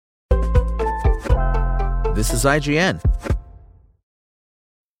This is IGN.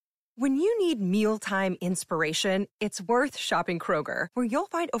 When you need mealtime inspiration, it's worth shopping Kroger, where you'll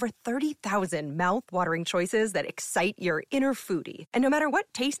find over 30,000 mouth-watering choices that excite your inner foodie. And no matter what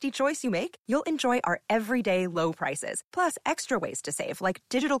tasty choice you make, you'll enjoy our everyday low prices, plus extra ways to save, like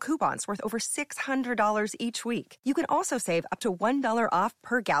digital coupons worth over $600 each week. You can also save up to $1 off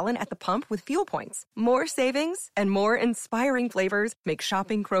per gallon at the pump with fuel points. More savings and more inspiring flavors make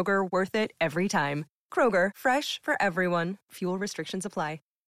shopping Kroger worth it every time. Kroger, fresh for everyone. Fuel restrictions apply.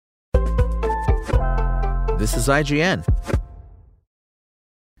 This is IGN.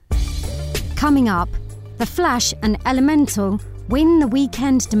 Coming up, The Flash and Elemental win the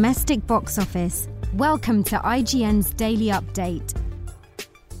weekend domestic box office. Welcome to IGN's Daily Update.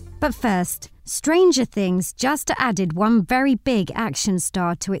 But first, Stranger Things just added one very big action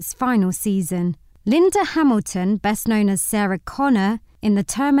star to its final season. Linda Hamilton, best known as Sarah Connor in The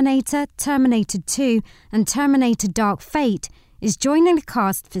Terminator, Terminator 2 and Terminator Dark Fate, is joining the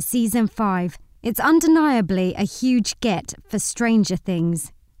cast for Season 5. It's undeniably a huge get for Stranger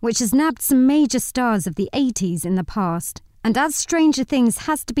Things, which has nabbed some major stars of the 80s in the past. And as Stranger Things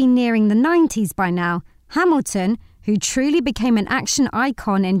has to be nearing the 90s by now, Hamilton, who truly became an action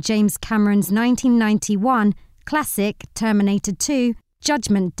icon in James Cameron's 1991 classic Terminator 2,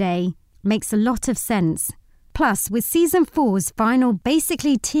 Judgment Day, makes a lot of sense. Plus, with Season 4's final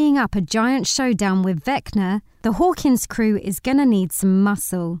basically teeing up a giant showdown with Vecna, the Hawkins crew is gonna need some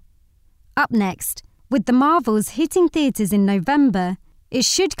muscle. Up next, with the Marvels hitting theatres in November, it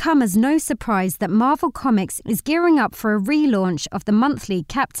should come as no surprise that Marvel Comics is gearing up for a relaunch of the monthly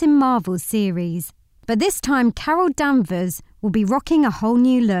Captain Marvel series. But this time, Carol Danvers will be rocking a whole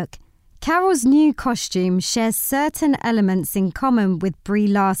new look. Carol's new costume shares certain elements in common with Brie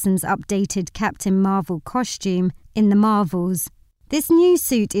Larson's updated Captain Marvel costume in the Marvels. This new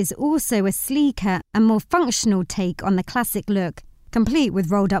suit is also a sleeker and more functional take on the classic look, complete with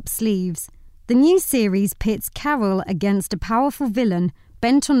rolled-up sleeves. The new series pits Carol against a powerful villain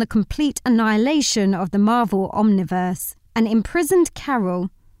bent on the complete annihilation of the Marvel Omniverse. An imprisoned Carol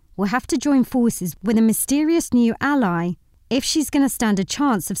will have to join forces with a mysterious new ally if she's going to stand a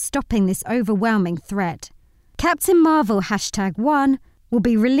chance of stopping this overwhelming threat. Captain Marvel #1 will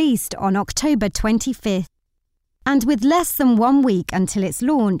be released on October 25th. And with less than 1 week until its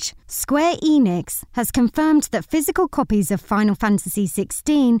launch, Square Enix has confirmed that physical copies of Final Fantasy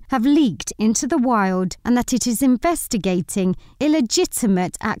XVI have leaked into the wild and that it is investigating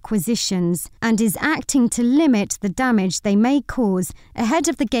illegitimate acquisitions and is acting to limit the damage they may cause ahead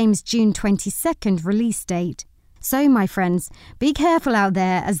of the game's June 22nd release date. So, my friends, be careful out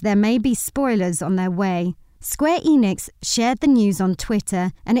there as there may be spoilers on their way. Square Enix shared the news on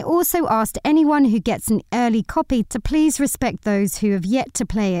Twitter, and it also asked anyone who gets an early copy to please respect those who have yet to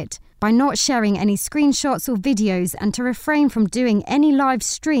play it by not sharing any screenshots or videos and to refrain from doing any live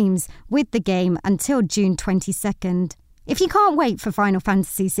streams with the game until June 22nd. If you can't wait for Final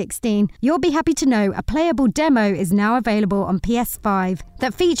Fantasy XVI, you'll be happy to know a playable demo is now available on PS5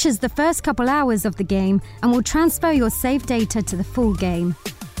 that features the first couple hours of the game and will transfer your save data to the full game.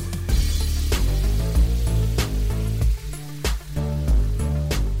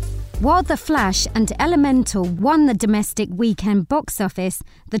 While The Flash and Elemental won the domestic weekend box office,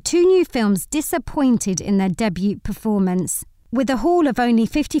 the two new films disappointed in their debut performance, with a haul of only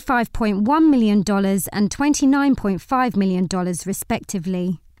 $55.1 million and $29.5 million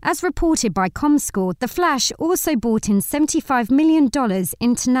respectively. As reported by Comscore, The Flash also brought in $75 million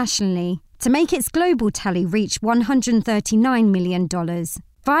internationally, to make its global tally reach $139 million.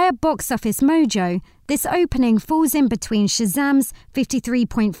 Via Box Office Mojo, this opening falls in between Shazam's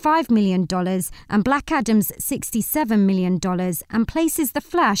 $53.5 million and Black Adam's $67 million and places The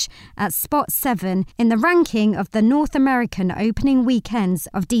Flash at spot 7 in the ranking of the North American opening weekends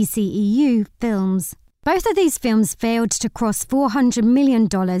of DCEU films. Both of these films failed to cross $400 million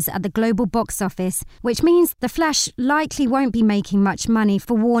at the global box office, which means The Flash likely won't be making much money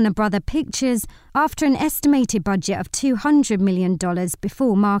for Warner Bros. Pictures after an estimated budget of $200 million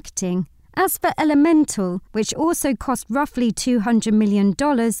before marketing. As for Elemental, which also cost roughly $200 million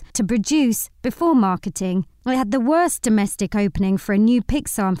to produce before marketing, it had the worst domestic opening for a new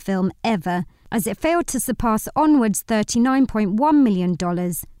Pixar film ever, as it failed to surpass Onward's $39.1 million,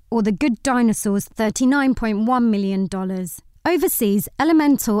 or The Good Dinosaur's $39.1 million. Overseas,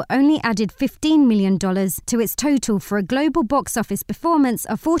 Elemental only added $15 million to its total for a global box office performance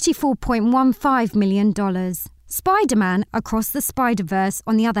of $44.15 million. Spider-Man Across the Spider-Verse,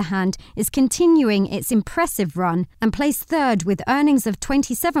 on the other hand, is continuing its impressive run and placed third with earnings of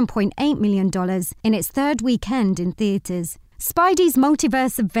 $27.8 million in its third weekend in theaters. Spidey's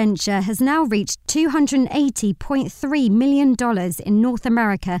multiverse adventure has now reached $280.3 million in North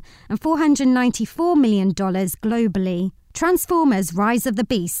America and $494 million globally. Transformers Rise of the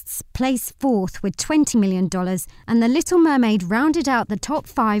Beasts placed fourth with $20 million, and The Little Mermaid rounded out the top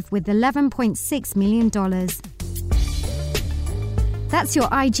 5 with $11.6 million. That's your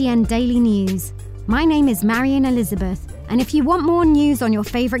IGN Daily News. My name is Marion Elizabeth, and if you want more news on your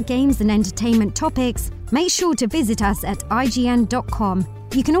favourite games and entertainment topics, make sure to visit us at IGN.com.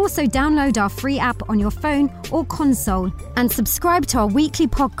 You can also download our free app on your phone or console and subscribe to our weekly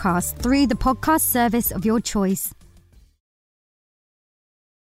podcast through the podcast service of your choice.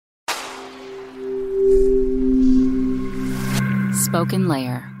 Spoken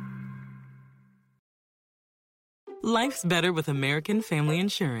Layer. Life's better with American Family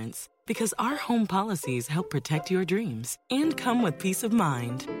Insurance because our home policies help protect your dreams and come with peace of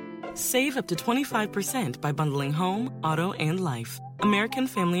mind. Save up to 25% by bundling home, auto, and life. American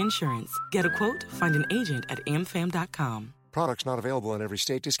Family Insurance. Get a quote, find an agent at amfam.com. Products not available in every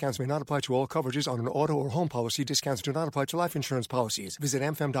state. Discounts may not apply to all coverages on an auto or home policy. Discounts do not apply to life insurance policies. Visit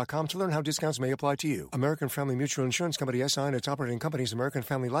amfam.com to learn how discounts may apply to you. American Family Mutual Insurance Company, SI, and its operating companies, American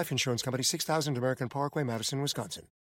Family Life Insurance Company, 6000 American Parkway, Madison, Wisconsin.